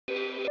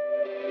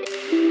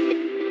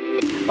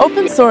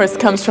Open source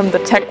comes from the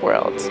tech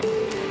world,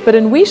 but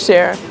in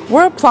OuiShare,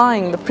 we're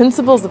applying the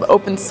principles of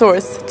open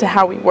source to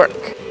how we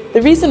work.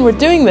 The reason we're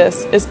doing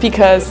this is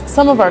because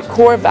some of our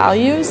core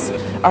values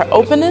are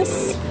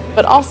openness,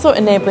 but also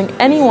enabling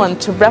anyone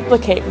to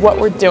replicate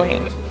what we're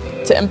doing,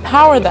 to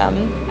empower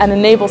them and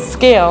enable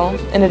scale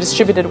in a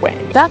distributed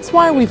way. That's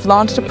why we've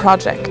launched a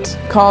project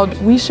called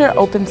OuiShare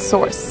Open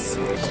Source,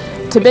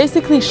 to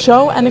basically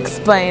show and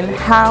explain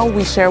how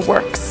OuiShare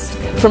works,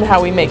 from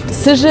how we make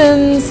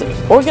decisions,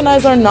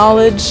 organize our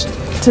knowledge,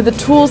 to the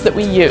tools that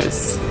we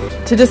use.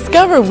 To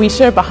discover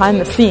OuiShare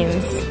behind the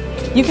scenes,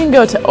 you can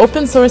go to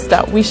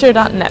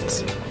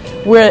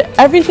opensource.ouishare.net, where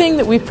everything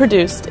that we've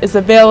produced is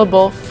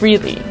available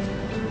freely.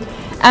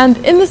 And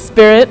in the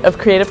spirit of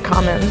Creative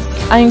Commons,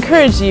 I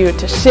encourage you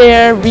to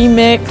share,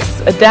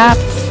 remix,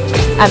 adapt,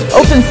 and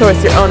open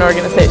source your own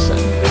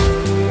organization.